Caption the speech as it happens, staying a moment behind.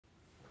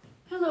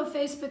Hello,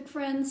 Facebook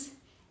friends.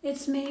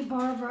 It's me,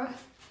 Barbara,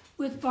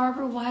 with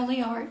Barbara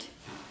Wiley Art.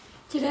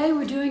 Today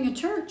we're doing a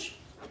church.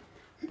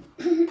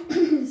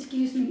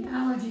 Excuse me,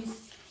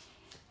 allergies.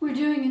 We're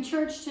doing a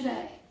church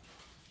today,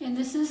 and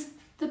this is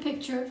the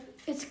picture.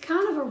 It's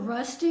kind of a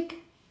rustic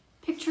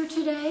picture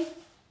today.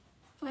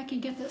 If I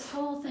can get this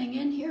whole thing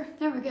in here.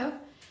 There we go.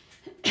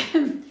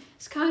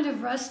 It's kind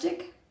of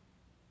rustic.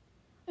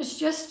 It's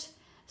just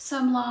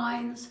some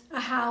lines,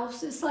 a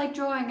house. It's like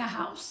drawing a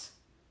house,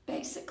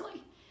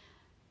 basically.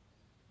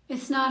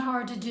 It's not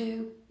hard to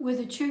do. With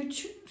a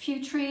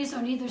few trees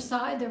on either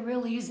side, they're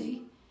real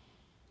easy.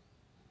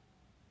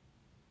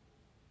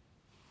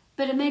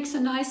 But it makes a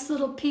nice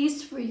little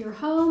piece for your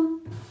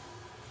home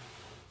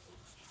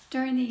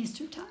during the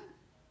Easter time.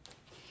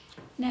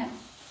 Now,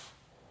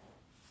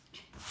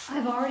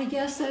 I've already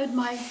gessoed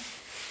my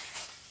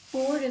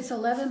board. It's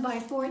 11 by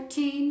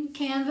 14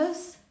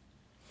 canvas.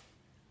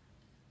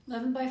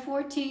 11 by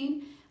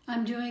 14.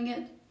 I'm doing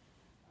it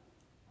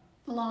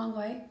the long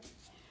way.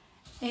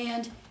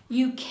 And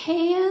you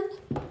can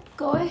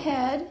go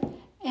ahead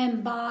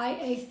and buy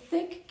a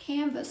thick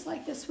canvas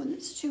like this one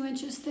that's 2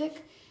 inches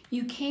thick.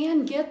 You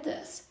can get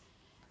this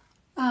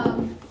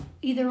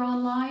either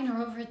online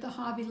or over at the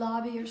Hobby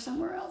Lobby or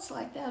somewhere else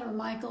like that, or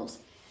Michael's,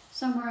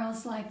 somewhere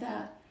else like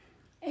that.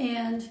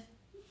 And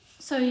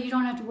so you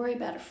don't have to worry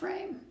about a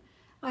frame.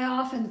 I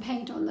often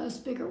paint on those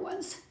bigger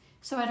ones,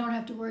 so I don't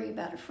have to worry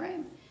about a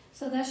frame.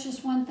 So that's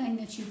just one thing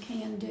that you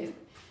can do.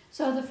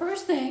 So the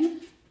first thing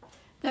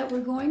that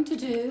we're going to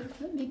do,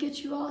 let me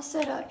get you all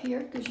set up here,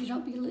 because you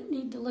don't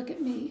need to look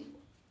at me.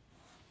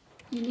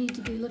 You need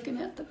to be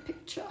looking at the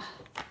picture.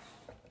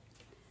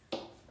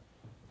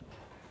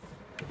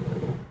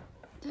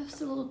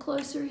 Just a little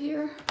closer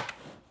here.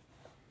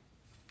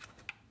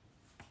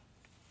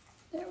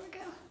 There we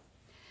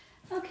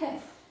go. Okay,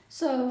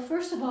 so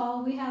first of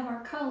all, we have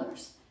our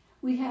colors.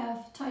 We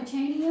have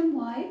titanium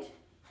white.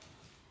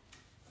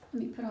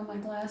 Let me put on my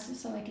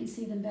glasses so I can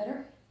see them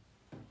better.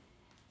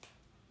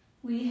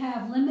 We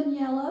have lemon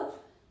yellow.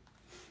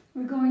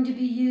 We're going to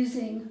be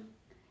using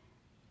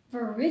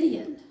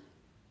Viridian.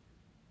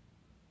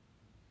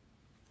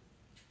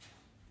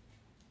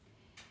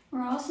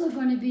 We're also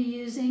going to be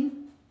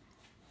using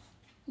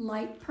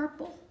light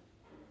purple.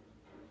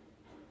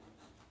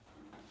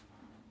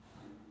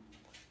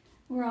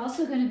 We're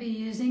also going to be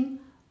using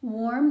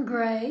warm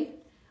gray.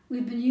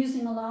 We've been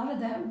using a lot of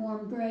that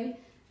warm gray,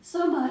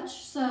 so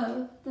much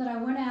so that I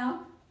went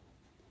out.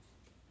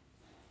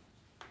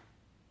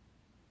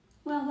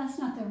 Well, that's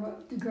not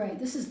the gray.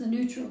 This is the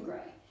neutral gray.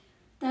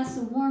 That's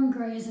the warm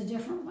gray, is a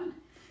different one.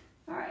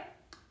 All right.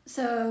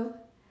 So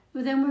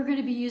then we're going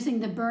to be using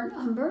the burnt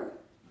umber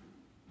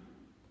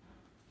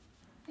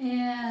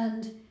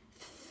and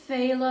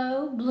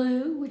phthalo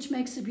blue, which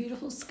makes a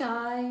beautiful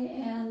sky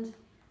and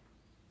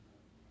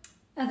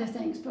other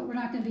things, but we're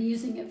not going to be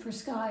using it for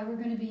sky. We're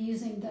going to be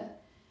using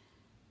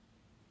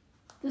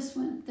this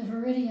one, the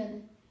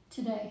Viridian,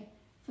 today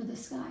for the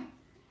sky.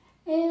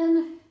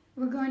 And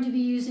we're going to be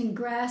using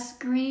grass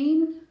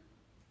green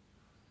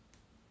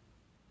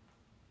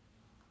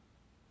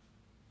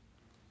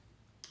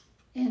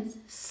and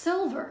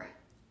silver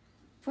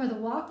for the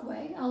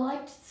walkway. I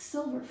liked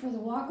silver for the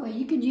walkway.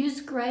 You can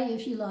use gray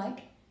if you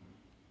like,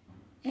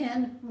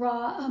 and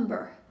raw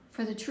umber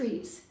for the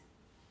trees.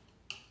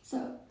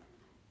 So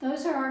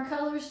those are our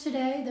colors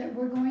today that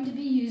we're going to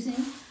be using.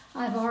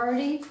 I've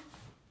already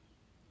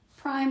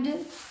primed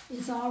it.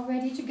 It's all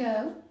ready to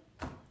go.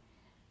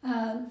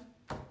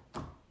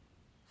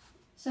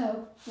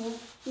 So we'll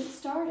get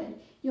started.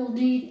 You'll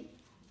need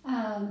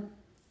a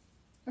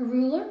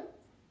ruler,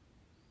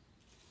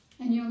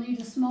 and you'll need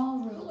a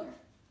small ruler.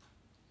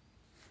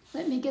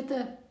 Let me get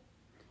the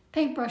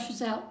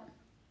paintbrushes out.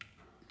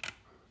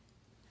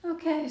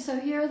 Okay, so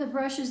here are the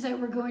brushes that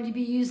we're going to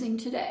be using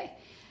today.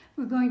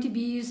 We're going to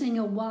be using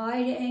a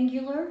wide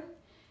angular.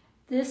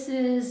 This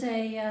is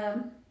a,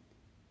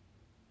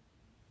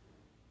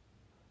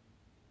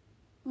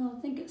 well,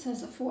 I think it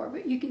says a 4,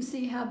 but you can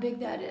see how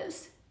big that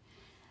is.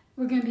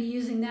 We're going to be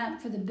using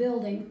that for the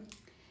building.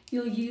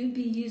 You'll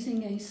be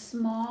using a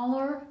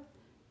smaller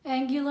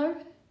angular.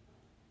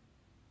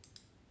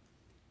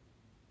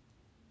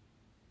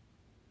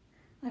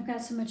 I've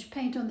got so much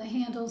paint on the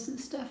handles and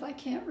stuff I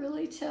can't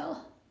really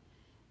tell,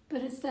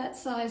 but it's that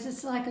size.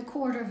 It's like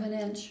 1/4 of an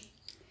inch.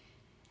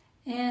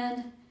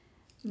 And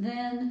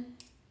then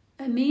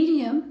a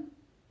medium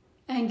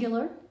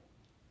angular.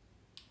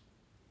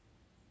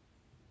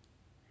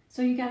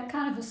 So you got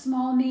kind of a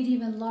small,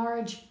 medium, and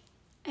large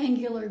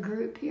angular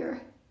group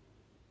here,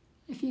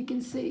 if you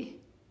can see.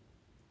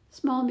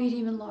 Small,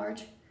 medium, and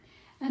large.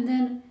 And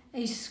then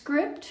a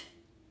script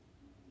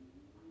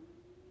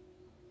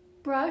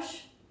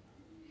brush.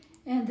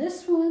 And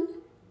this one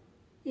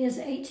is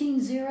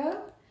 18-0.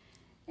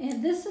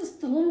 And this is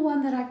the little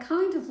one that I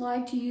kind of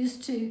like to use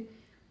to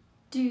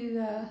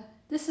do,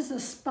 this is a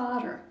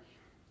spotter,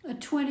 a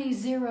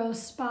 20-0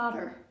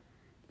 spotter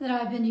that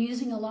I've been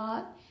using a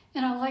lot.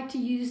 And I like to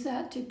use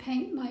that to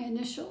paint my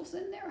initials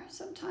in there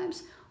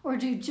sometimes, or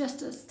do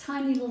just a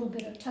tiny little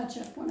bit of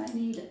touch-up when I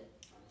need it.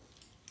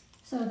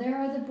 So there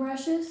are the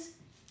brushes.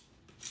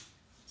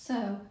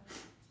 So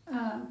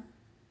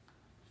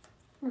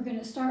we're going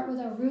to start with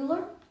our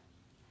ruler,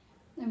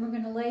 and we're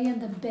going to lay in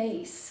the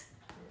base.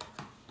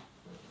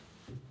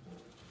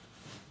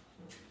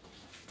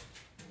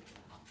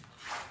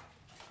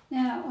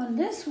 Now on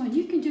this one,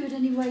 you can do it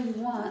any way you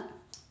want.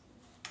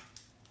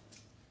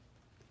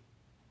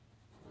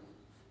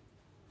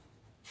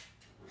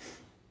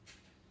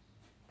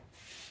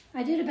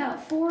 I did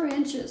about 4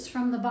 inches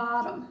from the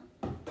bottom.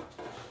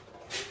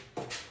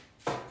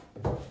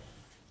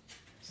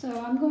 So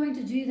I'm going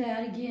to do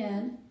that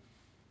again,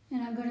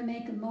 and I'm going to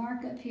make a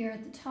mark up here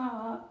at the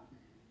top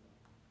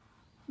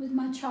with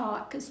my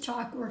chalk, because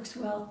chalk works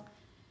well.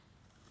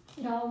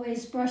 It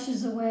always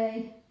brushes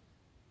away.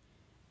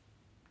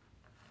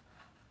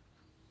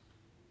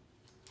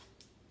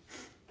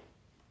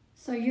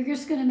 So you're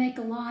just going to make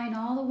a line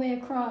all the way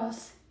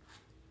across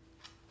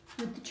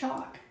with the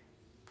chalk.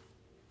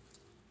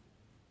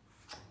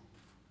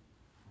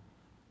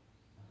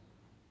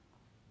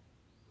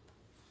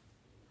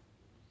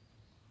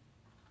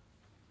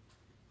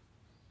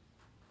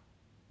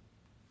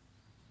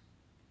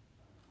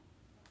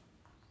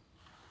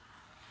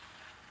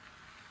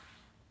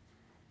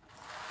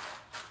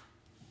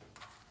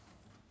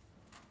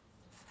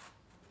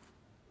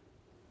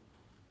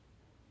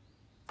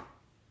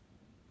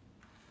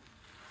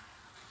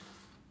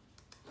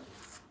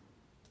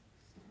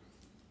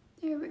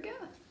 There we go.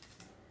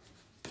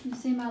 You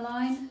see my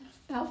line?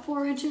 About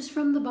 4 inches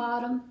from the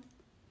bottom,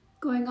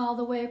 going all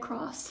the way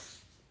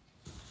across.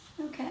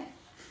 Okay,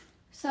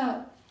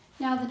 so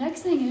now the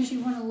next thing is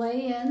you want to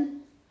lay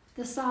in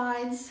the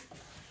sides,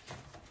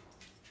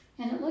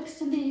 and it looks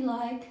to me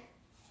like,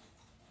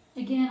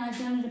 again, I've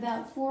done it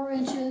about 4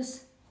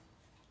 inches,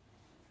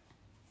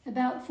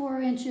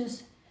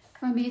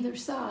 from either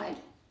side.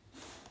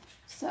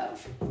 So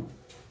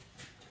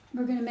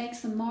we're going to make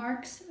some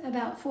marks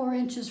about 4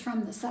 inches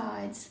from the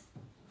sides.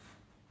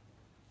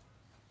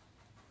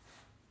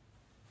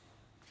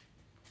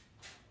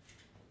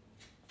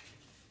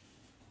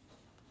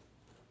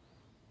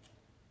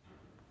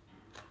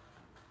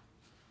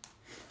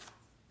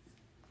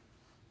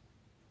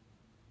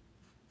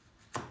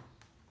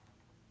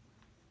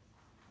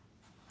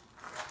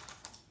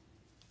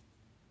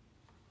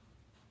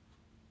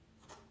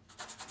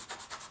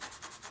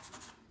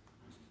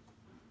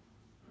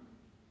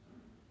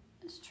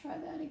 Let's try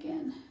that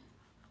again.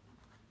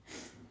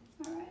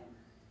 All right.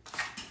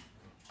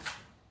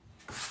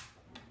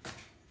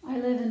 I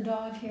live in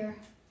dog hair.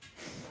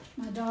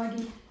 My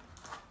doggy,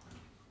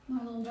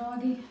 my little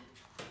doggy,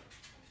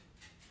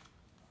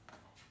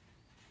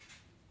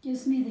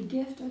 gives me the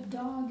gift of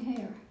dog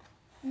hair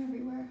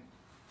everywhere.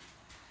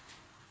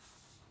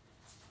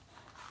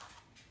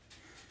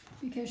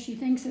 Because she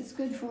thinks it's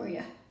good for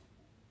you.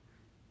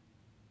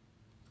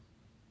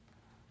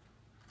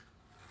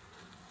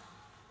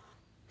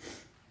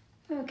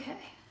 Okay,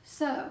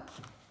 so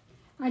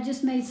I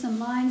just made some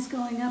lines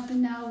going up,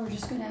 and now we're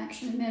just going to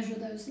actually measure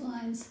those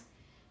lines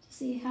to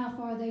see how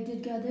far they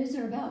did go. These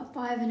are about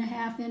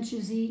 5.5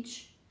 inches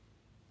each.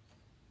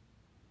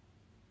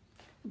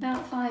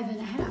 About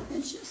 5.5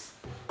 inches.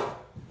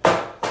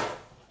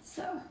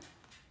 So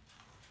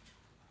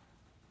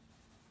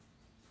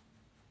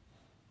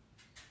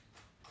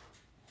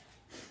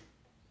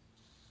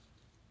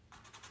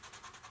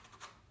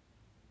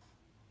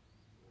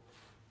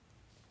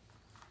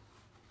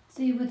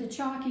see, with the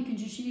chalk, you can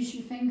just use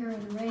your finger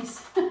and erase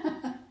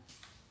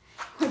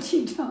what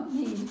you don't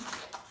need.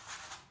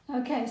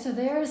 Okay, so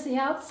there's the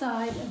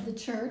outside of the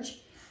church,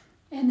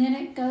 and then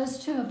it goes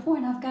to a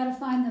point. I've got to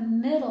find the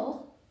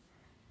middle.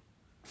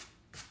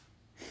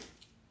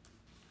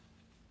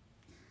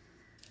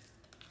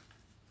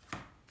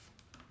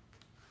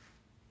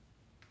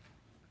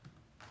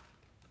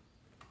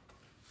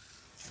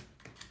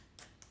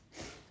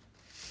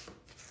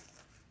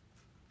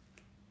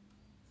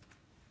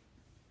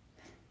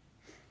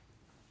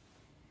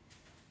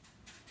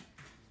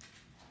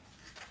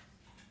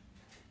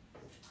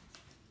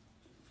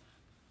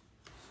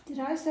 Did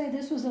I say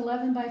this was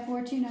 11 by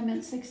 14? I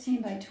meant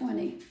 16 by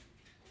 20.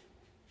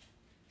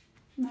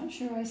 I'm not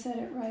sure I said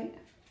it right.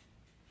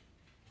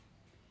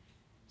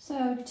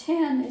 So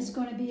 10 is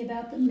going to be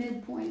about the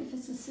midpoint if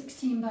it's a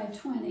 16 by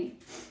 20.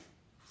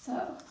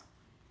 So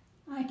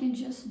I can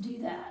just do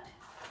that.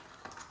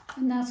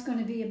 And that's going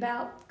to be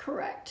about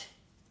correct.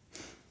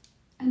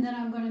 And then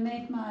I'm going to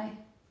make my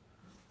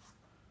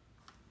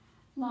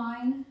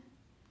line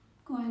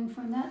going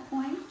from that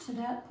point to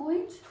that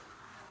point.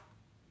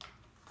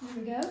 There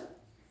we go.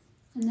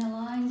 And the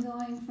line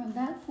going from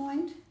that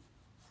point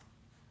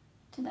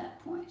to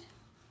that point.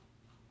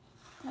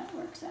 That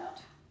works out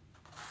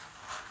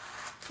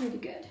pretty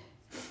good.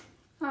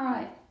 All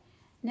right,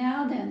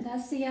 now then,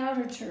 that's the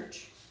outer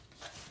church.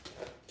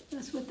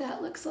 That's what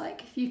that looks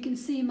like, if you can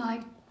see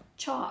my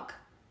chalk.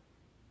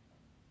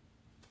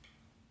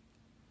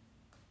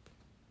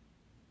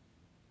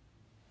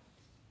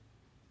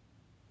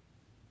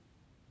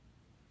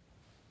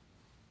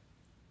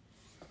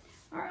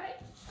 All right.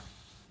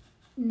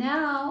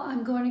 Now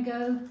I'm going to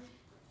go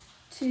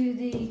to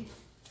the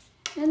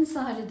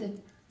inside of the,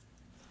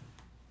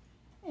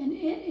 and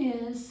it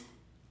is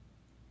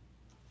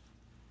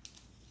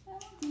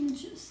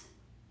inches.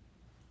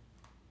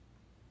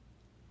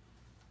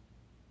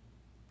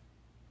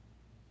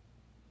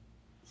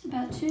 It's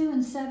about 2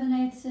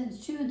 7/8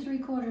 inches, 2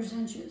 3/4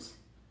 inches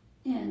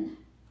in.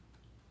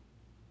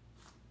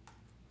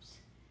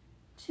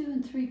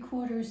 2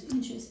 3/4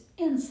 inches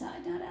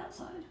inside, not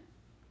outside.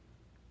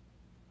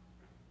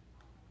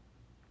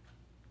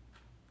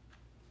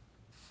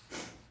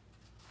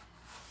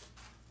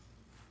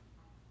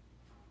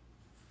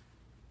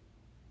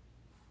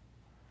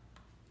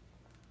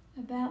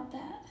 About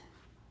that.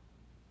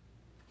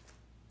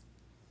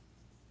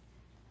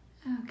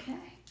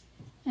 Okay,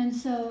 and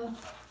so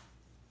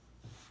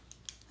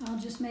I'll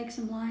just make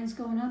some lines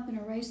going up and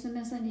erase them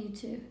as I need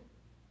to.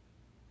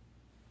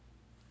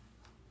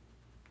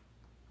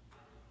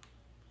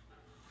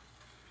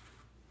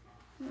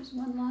 There's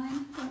one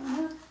line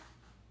going up.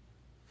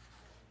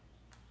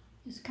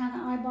 Just kind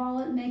of eyeball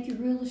it and make your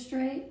ruler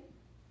straight.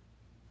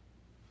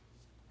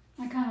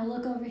 I kind of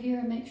look over here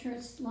and make sure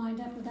it's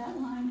lined up with that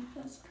line.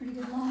 That's a pretty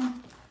good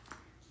line.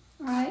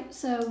 All right,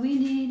 so we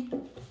need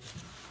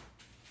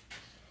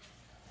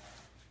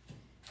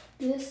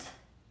this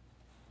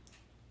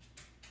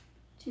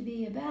to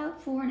be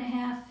about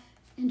 4.5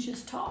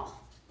 inches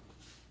tall.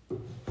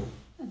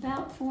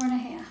 About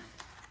 4.5.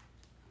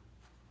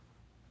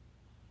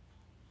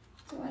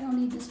 So I don't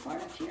need this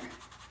part up here.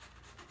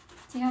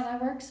 See how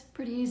that works?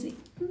 Pretty easy.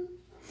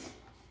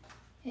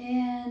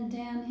 And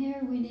down here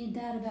we need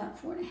that about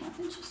 4.5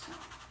 inches tall.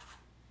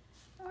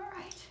 All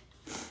right.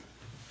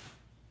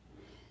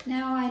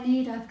 Now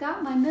I've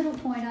got my middle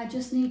point, I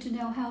just need to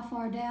know how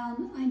far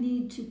down I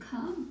need to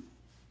come.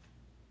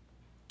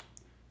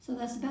 So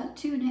that's about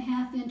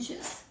 2.5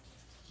 inches.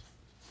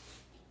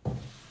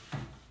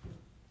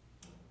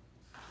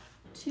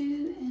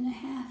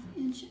 2.5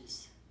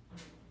 inches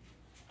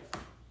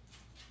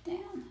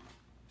down.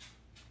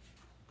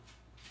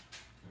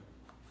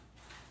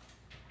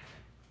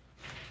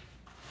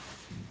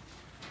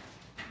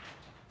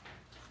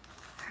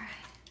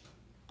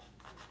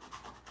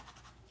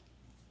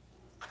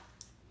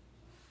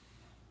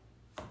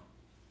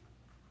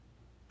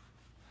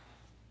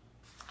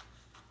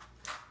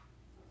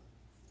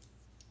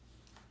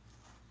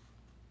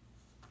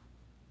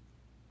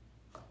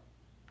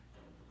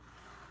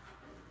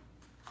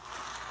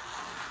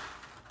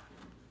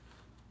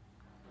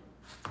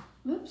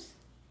 Whoops.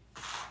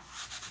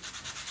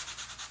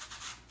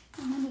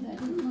 No wonder that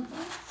didn't look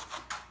right.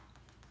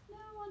 No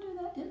wonder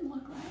that didn't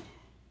look right.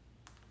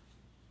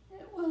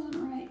 It wasn't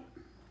right.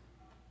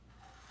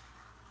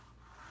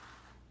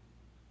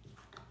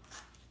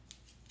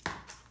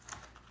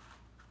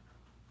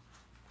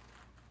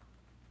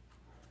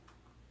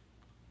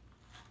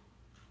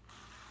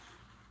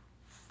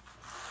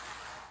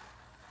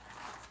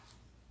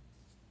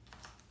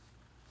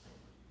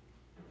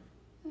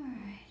 All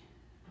right.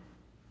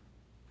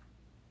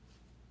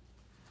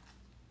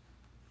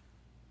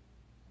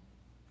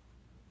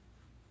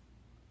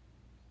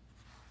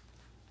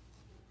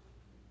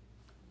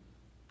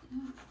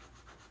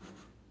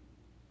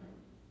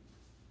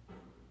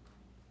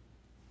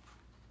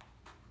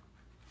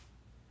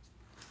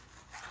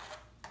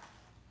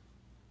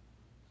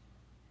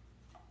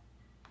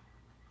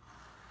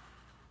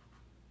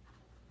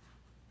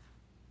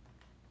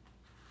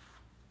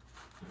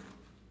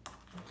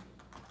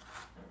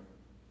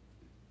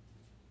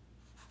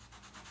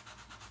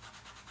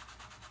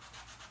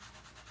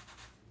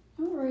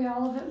 Don't worry,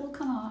 all of it will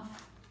come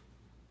off.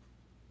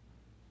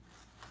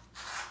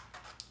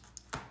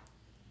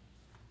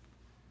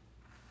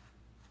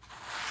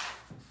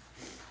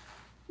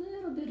 A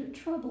little bit of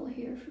trouble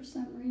here for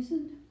some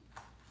reason.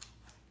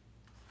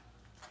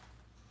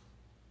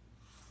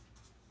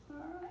 All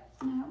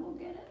right, now we'll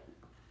get it.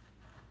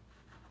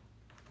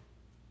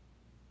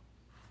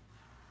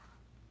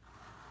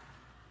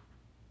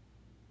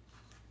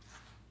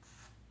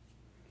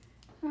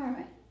 All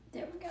right,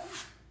 there we go.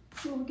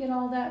 We'll get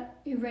all that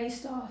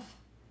erased off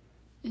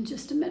in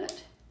just a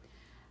minute.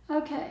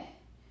 Okay,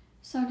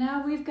 so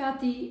now we've got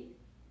the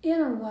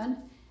inner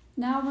one.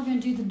 Now we're going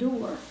to do the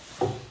door.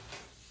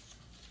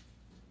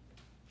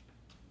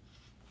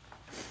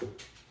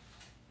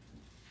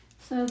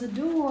 So the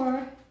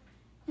door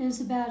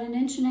is about 1.5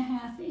 inches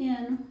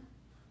in.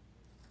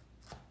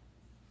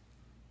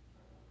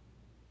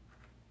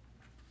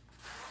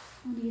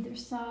 On either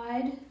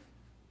side.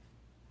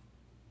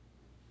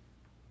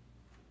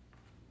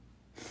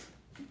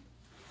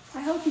 I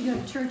hope you go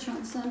to church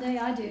on Sunday.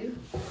 I do.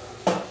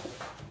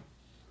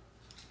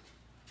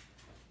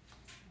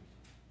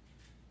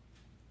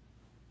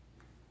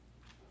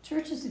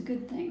 Church is a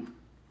good thing.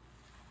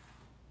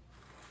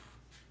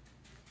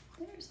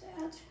 There's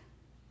that.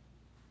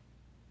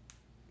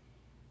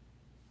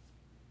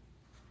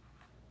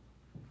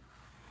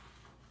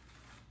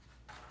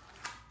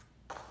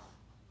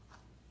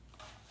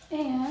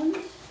 And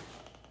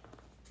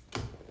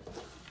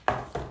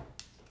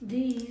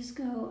these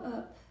go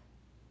up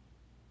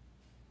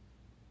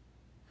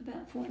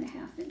about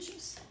 4.5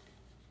 inches.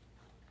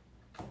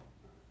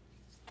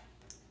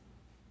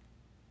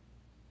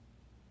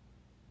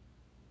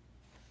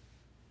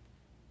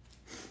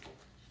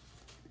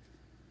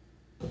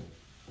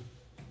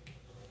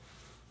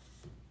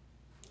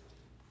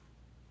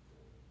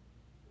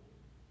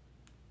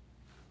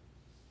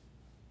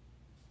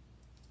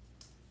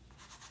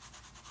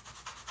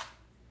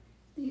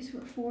 These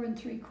were 4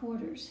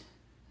 3/4.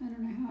 I don't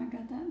know how I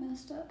got that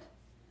messed up.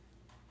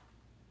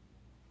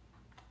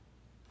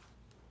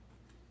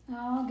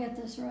 I'll get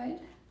this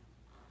right.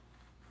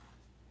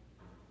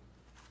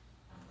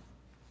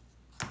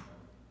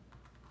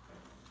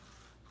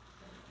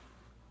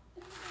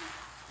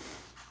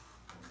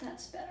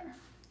 That's better.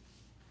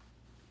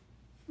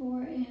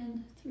 4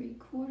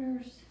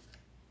 3/4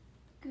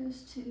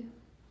 goes to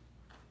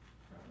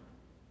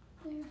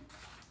there.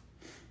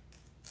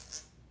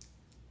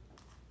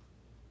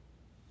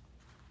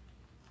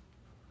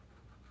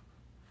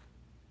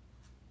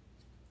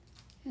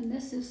 And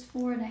this is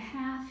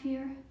 4.5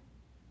 here.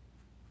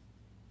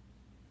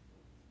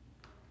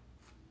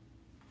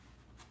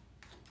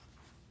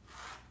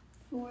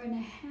 Four and a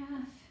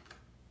half.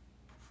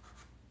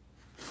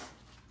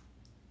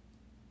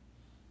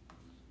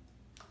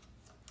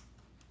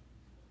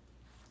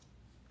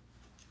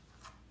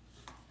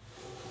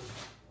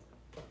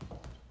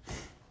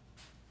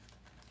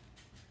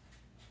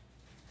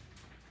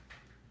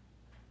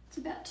 It's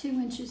about 2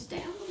 inches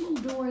down. The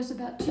little door is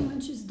about 2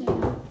 inches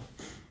down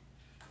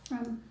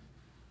from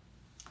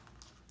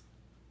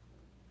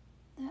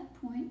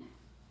that point.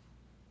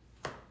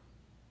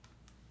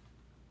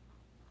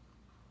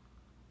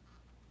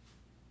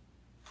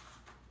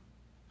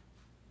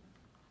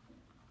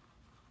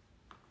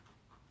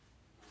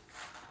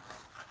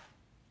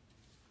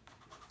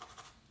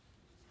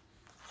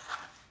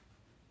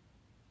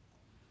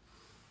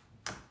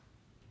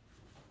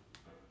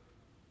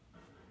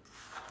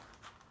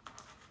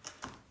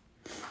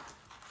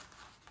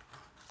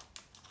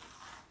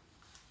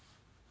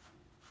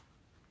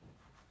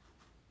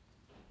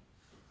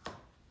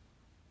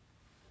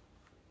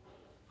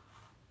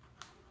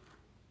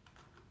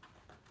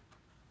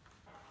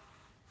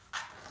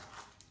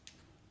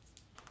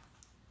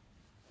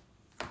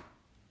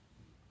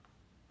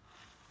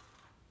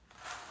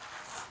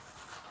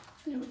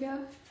 There we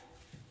go.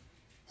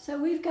 So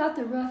we've got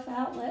the rough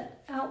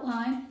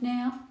outline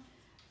now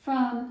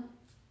from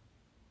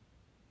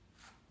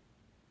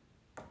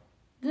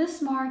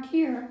this mark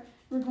here.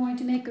 We're going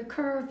to make a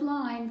curved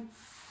line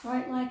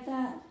right like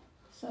that.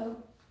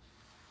 So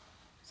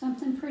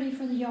something pretty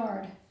for the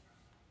yard.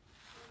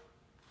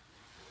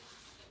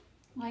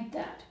 Like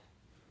that.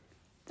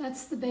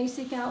 That's the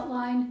basic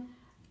outline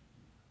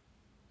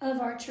of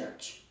our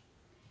church.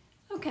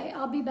 Okay,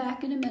 I'll be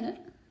back in a minute.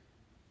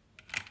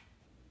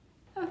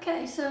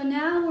 Okay, so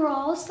now we're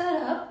all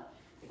set up.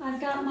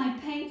 I've got my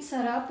paint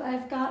set up.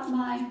 I've got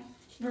my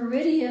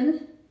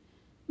Veridian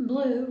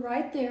blue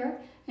right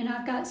there, and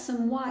I've got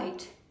some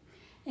white.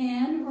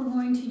 And we're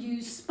going to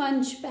use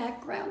sponge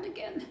background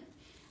again.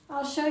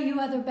 I'll show you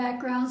other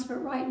backgrounds,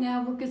 but right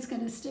now we're just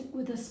going to stick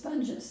with the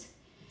sponges.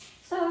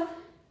 So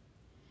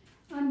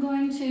I'm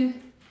going to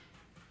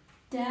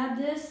dab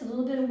this, a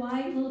little bit of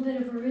white, a little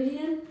bit of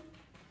Veridian,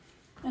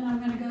 and I'm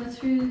going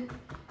to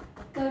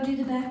go do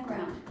the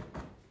background.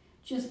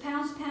 Just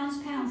pounce,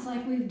 pounce, pounce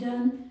like we've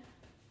done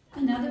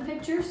in other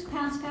pictures.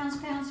 Pounce, pounce,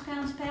 pounce,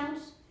 pounce,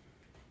 pounce.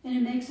 And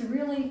it makes a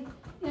really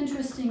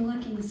interesting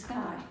looking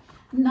sky.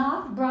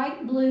 Not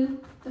bright blue,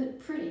 but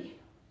pretty.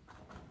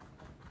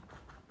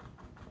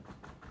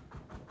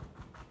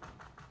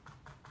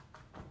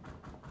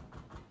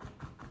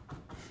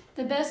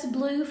 The best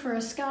blue for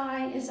a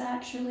sky is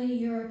actually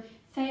your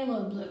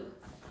phthalo blue,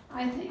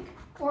 I think,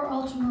 or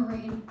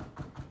ultramarine.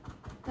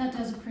 That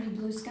does a pretty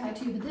blue sky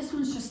too, but this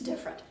one's just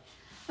different.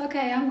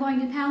 Okay, I'm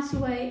going to pounce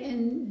away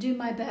and do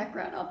my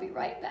background. I'll be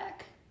right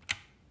back.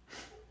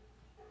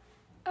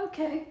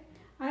 Okay,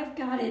 I've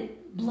got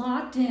it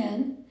blocked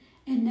in,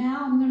 and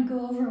now I'm going to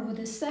go over with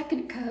a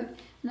second coat,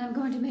 and I'm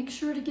going to make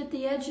sure to get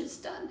the edges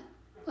done,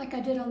 like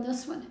I did on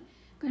this one.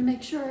 I'm going to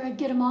make sure I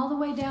get them all the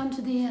way down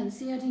to the end.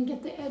 See, I didn't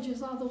get the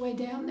edges all the way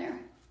down there.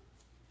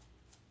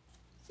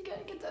 So you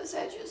got to get those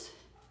edges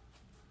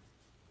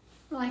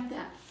like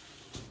that.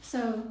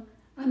 So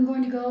I'm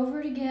going to go over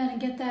it again and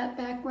get that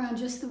background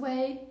just the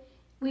way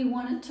we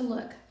want it to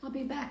look. I'll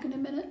be back in a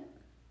minute.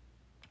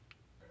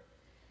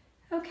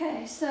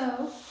 Okay,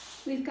 so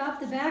we've got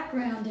the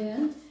background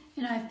in,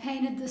 and I've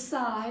painted the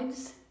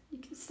sides, you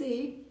can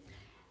see,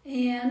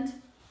 and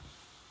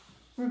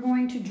we're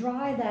going to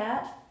dry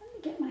that. Let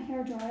me get my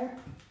hairdryer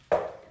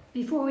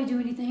before we do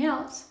anything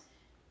else.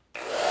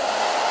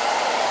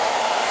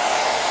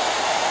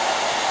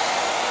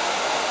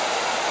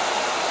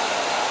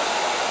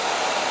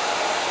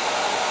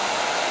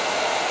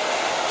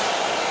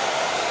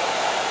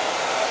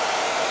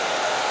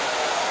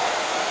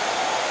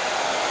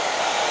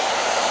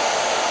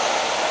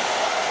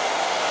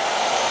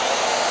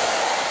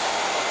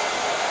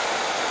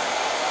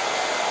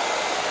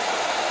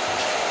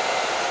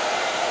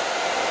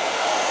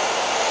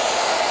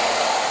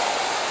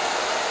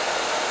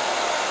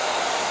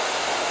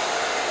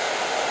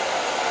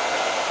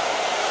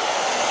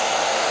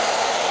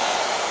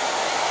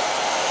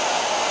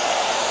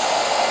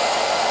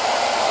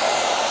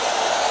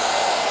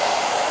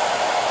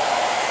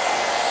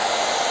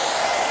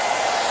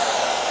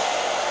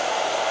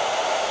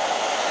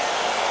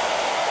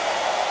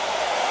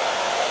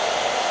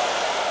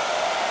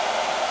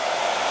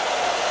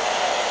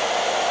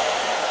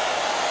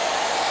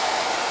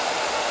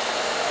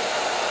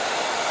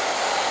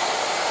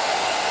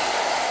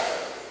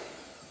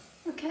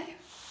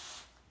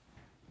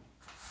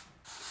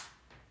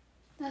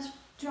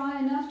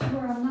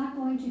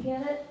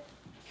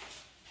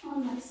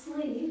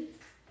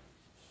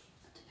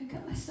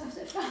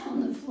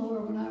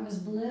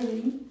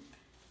 gluing.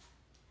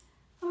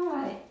 All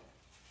right,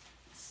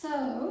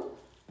 so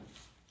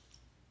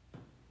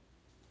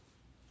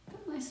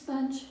put my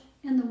sponge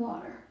in the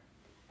water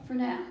for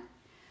now.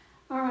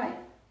 All right,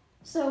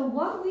 so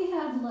what we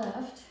have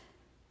left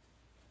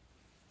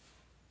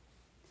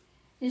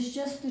is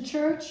just the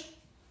church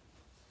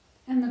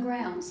and the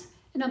grounds.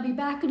 And I'll be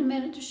back in a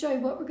minute to show you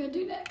what we're going to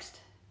do next.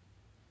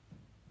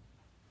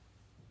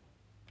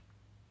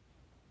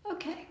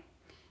 Okay,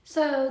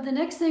 so the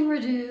next thing we're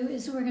do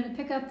is we're going to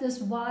pick up this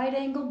wide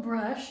angle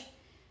brush.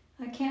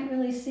 I can't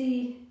really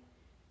see.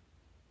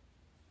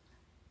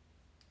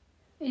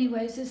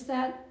 Anyways, it's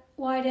that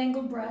wide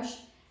angle brush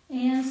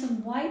and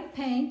some white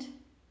paint,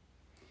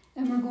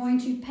 and we're going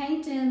to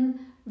paint in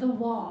the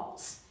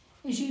walls.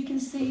 As you can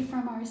see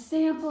from our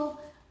sample,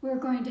 we're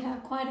going to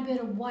have quite a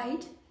bit of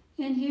white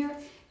in here.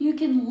 You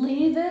can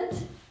leave it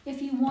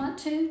if you want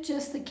to,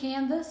 just the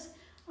canvas.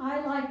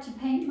 I like to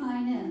paint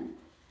mine in,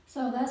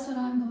 so that's what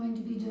I'm going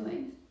to be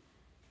doing.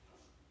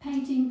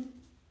 Painting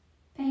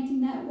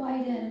that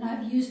white in, and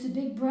I've used a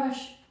big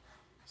brush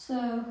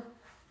so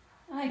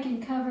I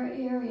can cover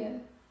area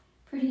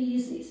pretty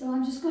easy. So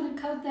I'm just going to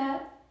coat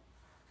that,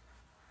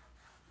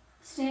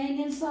 staying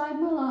inside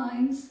my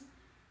lines.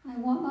 I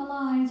want my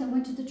lines. I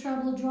went to the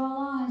trouble to draw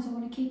lines. I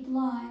want to keep the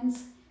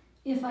lines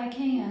if I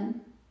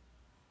can.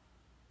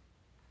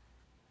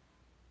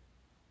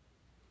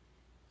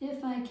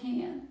 If I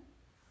can.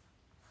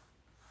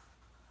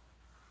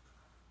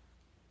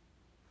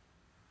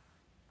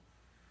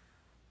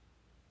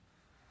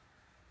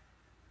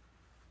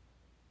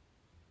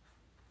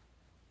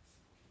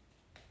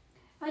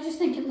 I just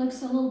think it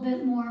looks a little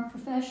bit more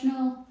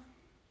professional,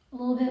 a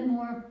little bit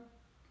more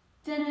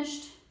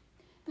finished,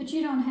 but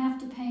you don't have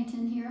to paint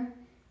in here.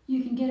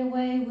 You can get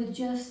away with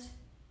just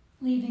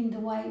leaving the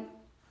white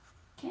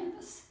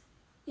canvas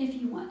if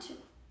you want to.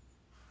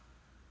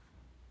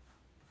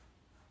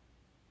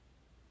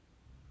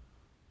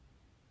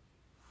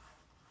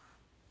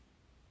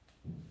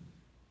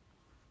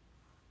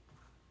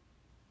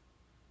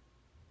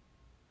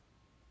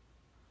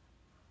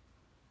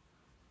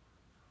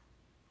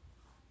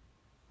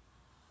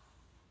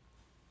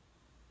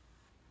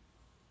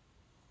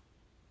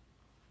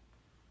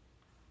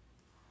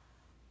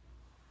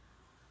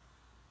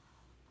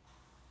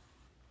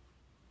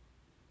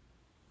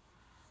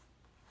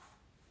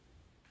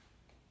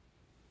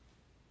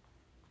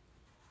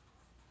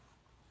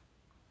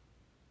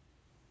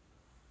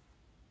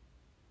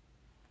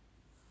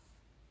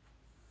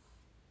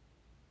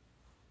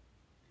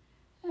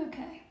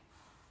 Okay.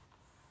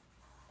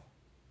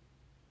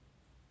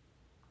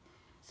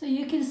 So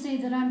you can see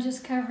that I'm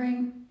just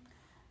covering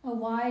a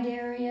wide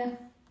area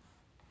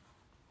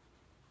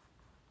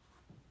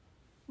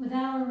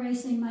without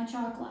erasing my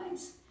chalk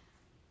lines.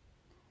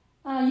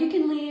 You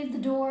can leave the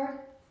door,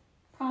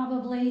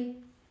 probably.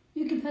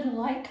 You can put a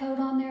light coat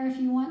on there if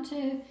you want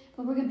to,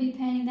 but we're going to be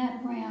painting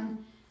that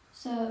brown.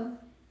 So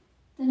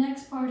the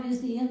next part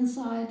is the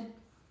inside,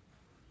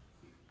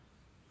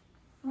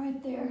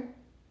 right there.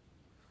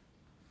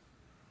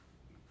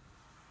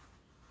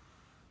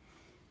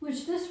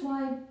 Which this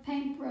wide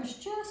paintbrush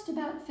just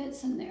about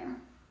fits in there.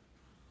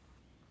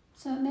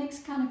 So it makes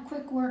kind of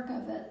quick work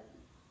of it.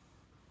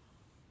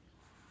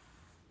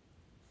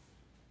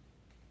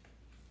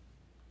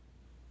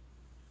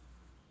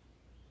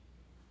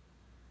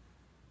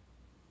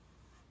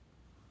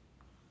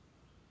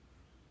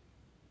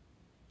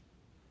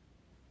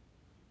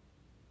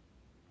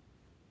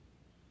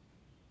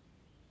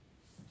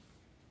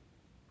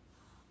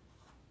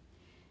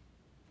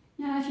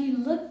 Now, if you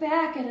look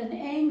back at an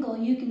angle,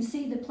 you can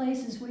see the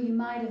places where you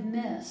might have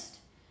missed.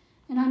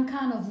 And I'm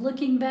kind of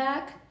looking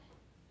back,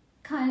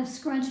 kind of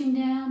scrunching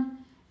down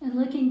and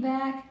looking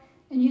back,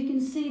 and you can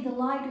see the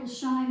light will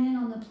shine in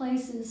on the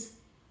places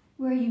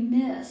where you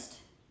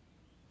missed.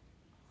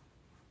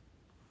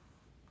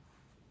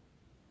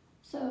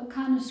 So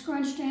kind of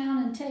scrunch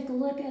down and take a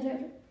look at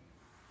it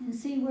and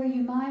see where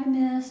you might have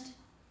missed.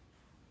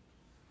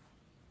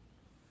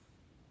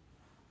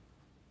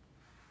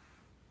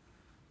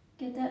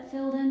 Get that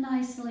filled in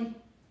nicely.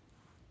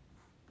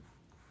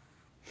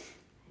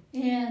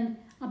 And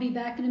I'll be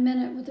back in a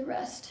minute with the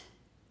rest.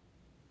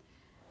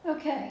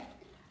 Okay,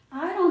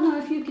 I don't know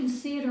if you can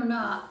see it or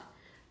not,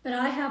 but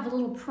I have a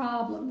little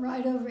problem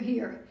right over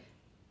here.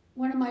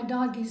 One of my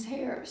doggy's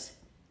hairs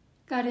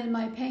got in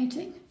my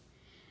painting.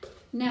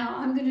 Now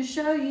I'm going to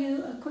show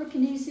you a quick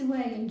and easy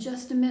way in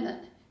just a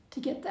minute to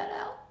get that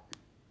out.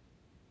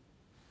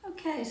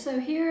 Okay, so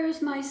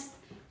here's my,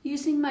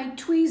 using my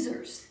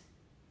tweezers.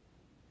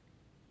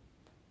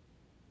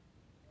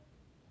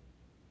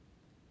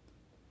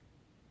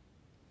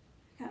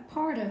 Got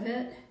part of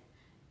it.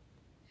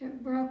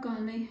 It broke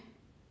on me.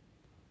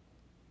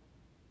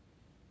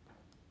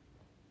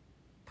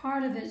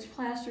 Part of it's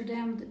plastered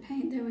down with the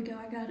paint. There we go,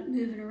 I got it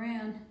moving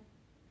around.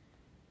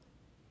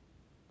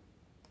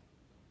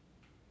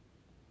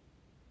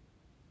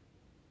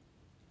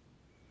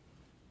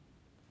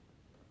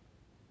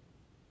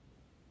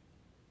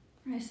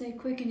 I say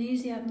quick and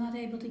easy, I'm not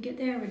able to get,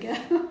 there we go.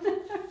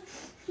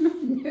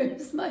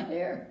 There's my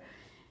hair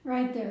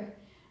right there.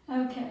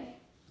 Okay.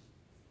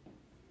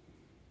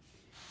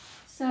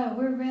 So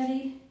we're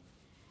ready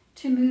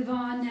to move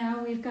on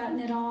now. We've gotten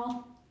it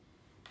all.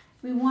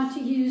 We want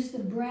to use the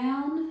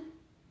brown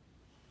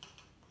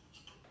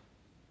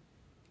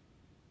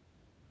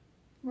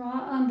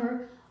raw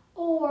umber,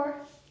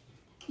 or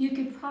you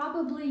could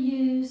probably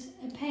use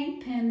a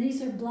paint pen.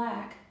 These are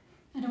black.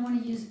 I don't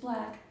want to use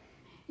black.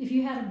 If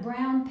you had a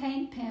brown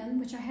paint pen,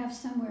 which I have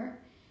somewhere,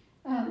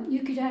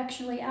 you could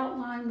actually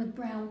outline with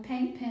brown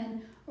paint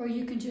pen, or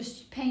you could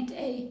just paint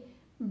a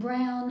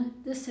brown.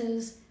 This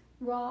is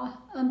raw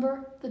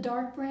umber, the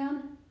dark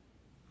brown,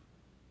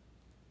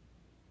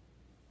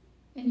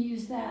 and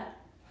use that.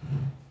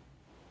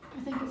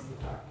 I think it's the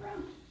dark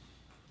brown.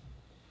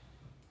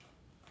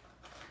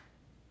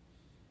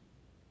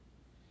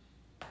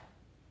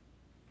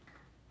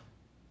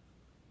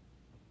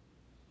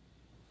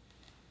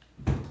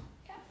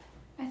 Yeah,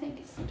 I think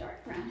it's the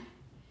dark brown.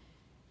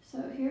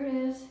 So here it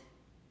is.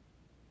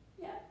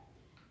 Yeah,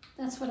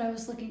 that's what I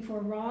was looking for,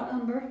 raw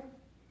umber.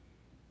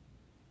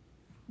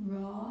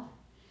 Raw.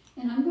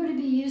 And I'm going to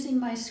be using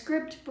my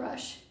script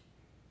brush.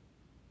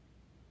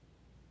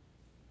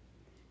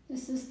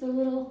 This is the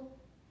little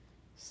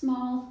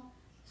small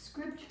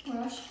script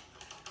brush.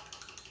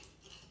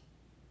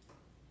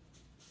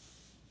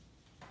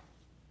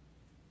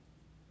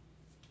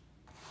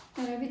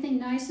 Got everything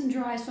nice and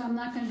dry, so I'm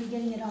not going to be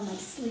getting it on my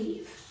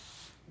sleeve,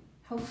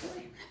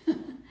 hopefully.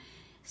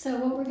 So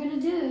what we're going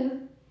to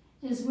do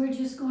is we're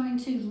just going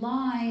to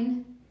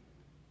line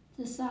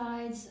the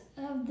sides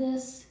of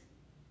this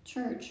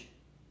church.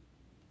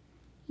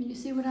 You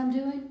see what I'm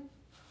doing?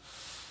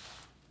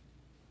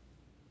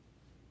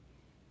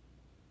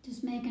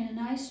 Just making a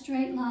nice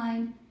straight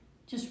line,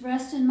 just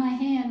resting my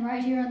hand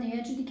right here on the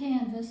edge of the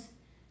canvas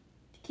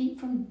to keep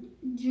from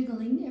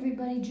jiggling.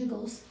 Everybody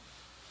jiggles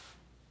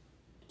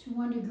to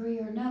one degree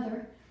or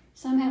another.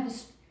 Some have a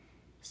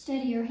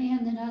steadier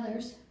hand than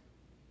others.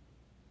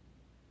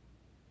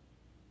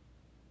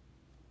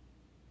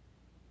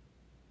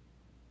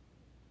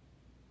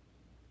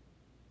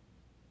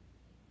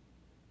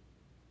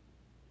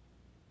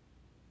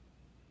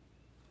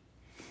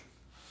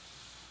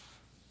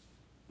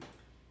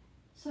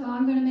 So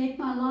I'm going to make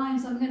my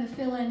lines. I'm going to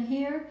fill in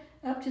here,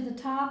 up to the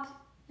top,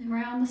 and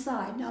around the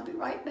side, and I'll be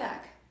right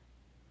back.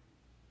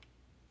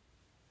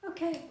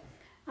 Okay,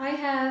 I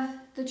have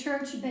the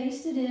church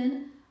basted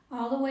in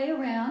all the way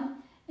around,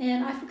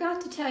 and I forgot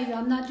to tell you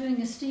I'm not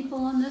doing a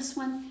steeple on this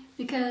one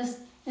because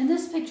in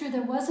this picture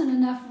there wasn't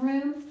enough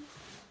room.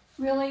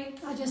 Really,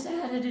 I just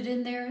added it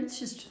in there. It's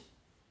just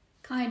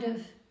kind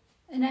of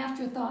an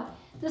afterthought.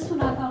 This one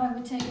I thought I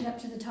would take it up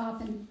to the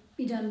top and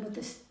be done with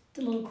this.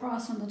 The little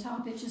cross on the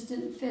top, it just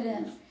didn't fit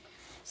in.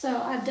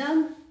 So I've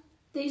done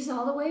these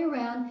all the way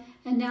around,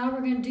 and now we're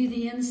going to do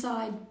the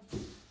inside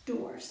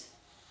doors.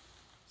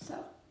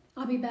 So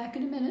I'll be back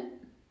in a minute.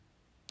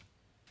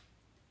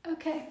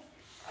 Okay,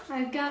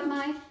 I've got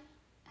my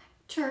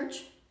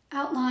church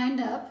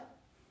outlined up.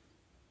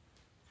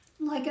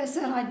 Like I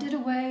said, I did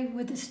away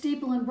with the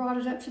steeple and brought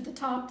it up to the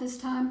top this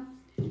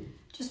time,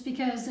 just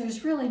because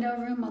there's really no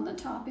room on the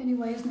top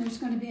anyways, and there's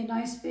going to be a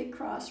nice big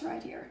cross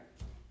right here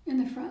in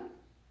the front.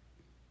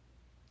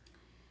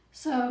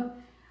 So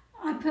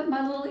I put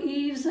my little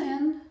eaves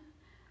in.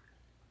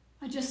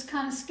 I just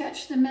kind of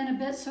sketched them in a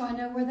bit so I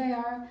know where they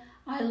are.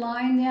 I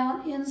line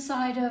the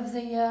inside of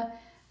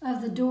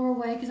the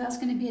doorway because that's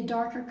going to be a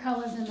darker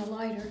color than the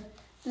lighter,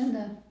 than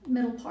the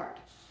middle part.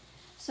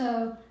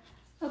 So,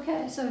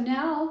 okay, so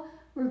now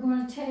we're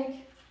going to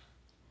take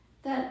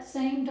that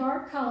same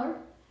dark color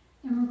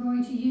and we're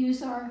going to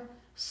use our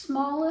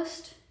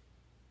smallest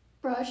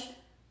brush,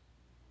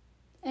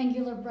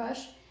 angular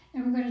brush,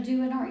 and we're going to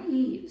do in our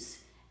eaves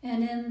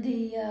and in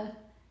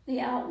the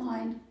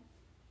outline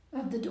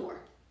of the door.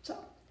 So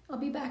I'll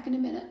be back in a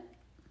minute.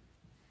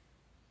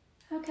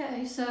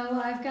 Okay, so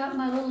I've got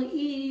my little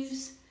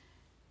eaves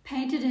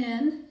painted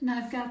in, and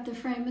I've got the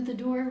frame of the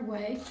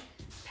doorway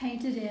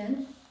painted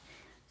in.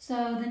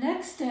 So the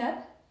next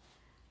step,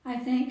 I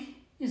think,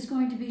 is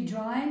going to be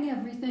drying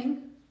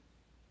everything,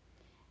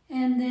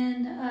 and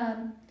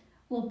then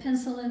we'll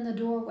pencil in the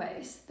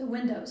doorways, the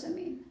windows, I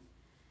mean.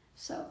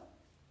 So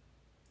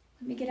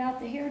let me get out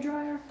the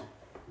hairdryer,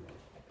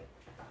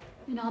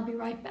 and I'll be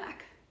right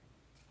back.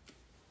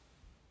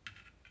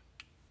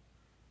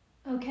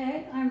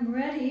 Okay, I'm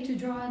ready to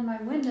draw in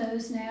my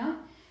windows now,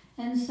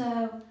 and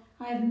so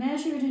I've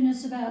measured, and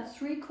it's about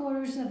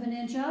 3/4 of an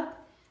inch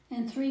up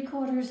and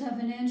 3/4 of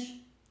an inch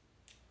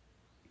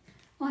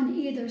on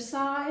either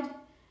side,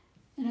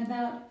 and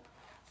about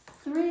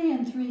 3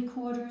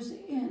 3/4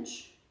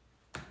 inch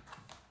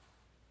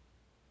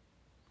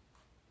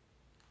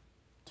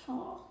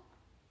tall.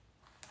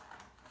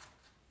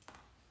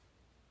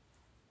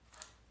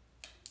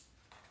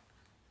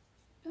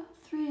 About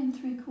 3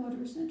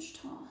 3/4 inch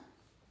tall.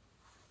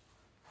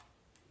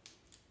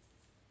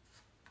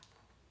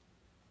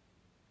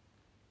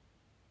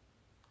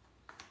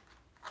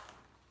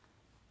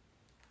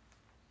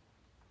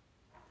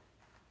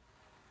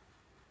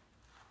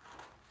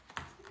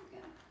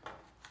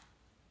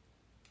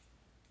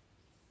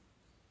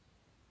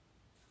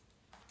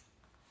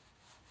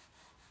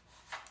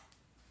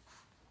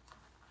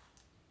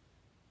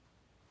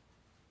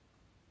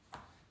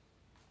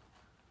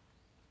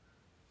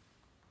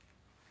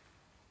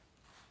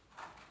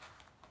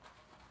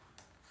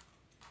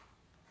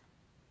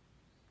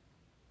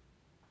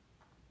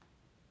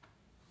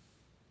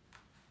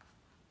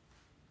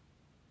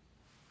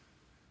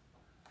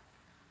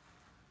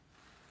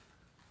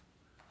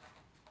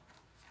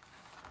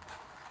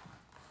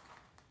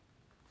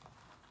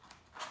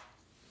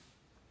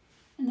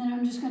 then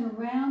I'm just going to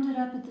round it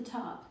up at the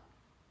top.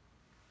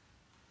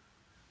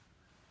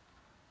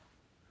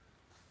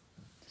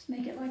 Just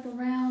make it like a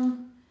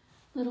round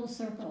little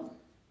circle.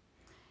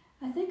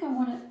 I think I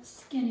want it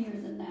skinnier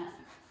than that.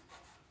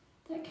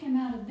 That came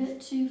out a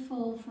bit too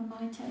full for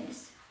my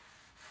taste.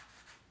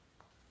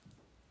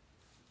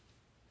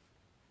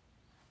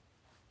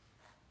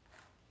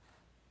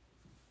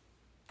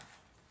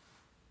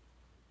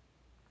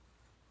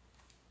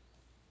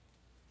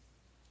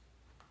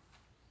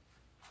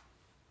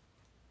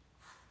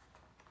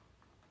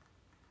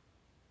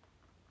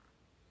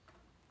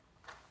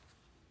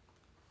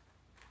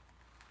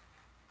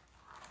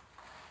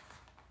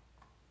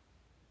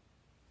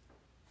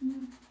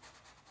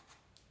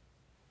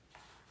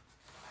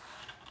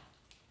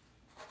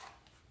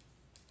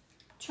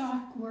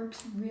 Chalk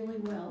works really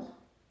well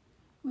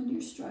when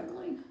you're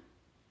struggling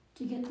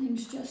to get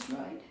things just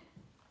right.